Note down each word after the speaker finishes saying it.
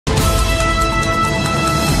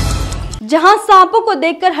जहां सांपों को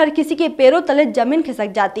देखकर हर किसी के पैरों तले जमीन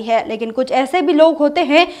खिसक जाती है, लेकिन कुछ ऐसे भी लोग होते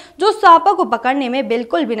हैं जो सांपों को पकड़ने में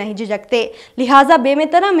बिल्कुल भी नहीं झिझकते। लिहाजा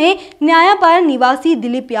बेमेतरा में न्यायापाड़ा निवासी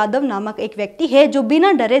दिलीप यादव नामक एक व्यक्ति है जो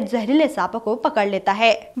बिना डरे जहरीले सांपों को पकड़ लेता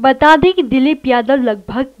है। बता दें कि दिलीप यादव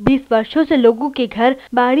लगभग 20 वर्षों से लोगों के घर,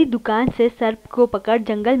 बाड़ी, दुकान से सर्प को पकड़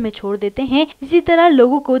जंगल में छोड़ देते हैं। इसी तरह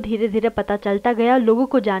लोगों को धीरे धीरे पता चलता गया, लोगों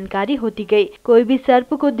को जानकारी होती गई। कोई भी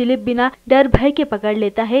सर्प को दिलीप बिना डर भय के पकड़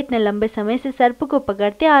लेता है। इतने लंबे समय से सर्प को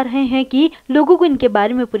पकड़ते आ रहे हैं कि लोगों को इनके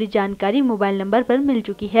बारे में पूरी जानकारी मोबाइल नंबर पर मिल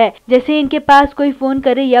चुकी है। जैसे इनके पास कोई फोन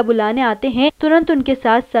करे या बुलाने आते हैं, तुरंत उनके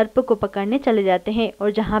साथ सर्प को पकड़ने चले जाते हैं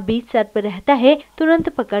और जहां बीच सर्प रहता है तुरंत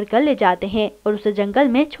पकड़ कर ले जाते हैं और उसे जंगल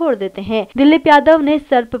में छोड़ देते हैं। दिलीप यादव ने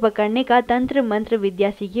सर्प पकड़ने का तंत्र मंत्र विद्या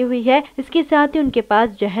सीखी हुई है। इसके साथ ही उनके पास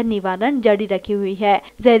जहर निवारण जड़ी रखी हुई है।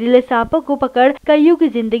 जहरीले सांपों को पकड़ कईयों की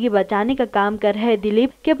जिंदगी बचाने का काम कर रहे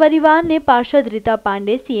दिलीप के परिवार ने पार्षद रीता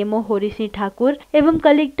पांडे, सीएमओ होरी सिंह ठाकुर एवं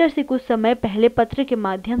कलेक्टर से कुछ समय पहले पत्र के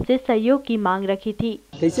माध्यम से सहयोग की मांग रखी थी।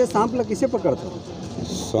 कैसे सांप ला किसे पकड़ते हो?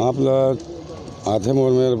 सांप ला आधे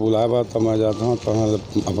मोड़ में बुलाए बात तब मैं जाता हूँ, तो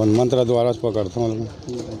अपन मंत्र द्वारा से पकड़ता हूँ।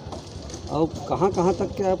 और कहाँ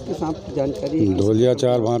तक के आपके सांप की जानकारी? ढोलिया,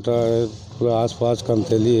 चार भाटा है, पूरा आसपास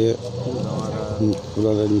कमतेली है,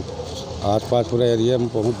 पूरा आसपास पूरा एरिया में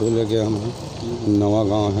पहुँच ढोले गए हम। नवा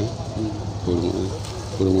गांव है,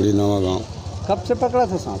 पुरमुड़ी नवा गांव। कब से पकड़ा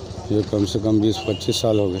था सांप? ये कम से कम 20-25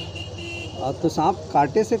 साल हो गए। तो सांप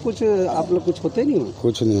काटे से कुछ आप लोग कुछ होते नहीं हो?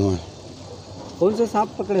 कुछ नहीं हुआ। कौन से सांप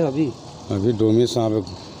पकड़े अभी? अभी डोमी सांप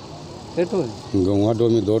है, गौवा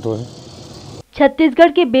डोमी 2 है।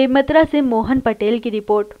 छत्तीसगढ़ के बेमेतरा से मोहन पटेल की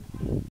रिपोर्ट।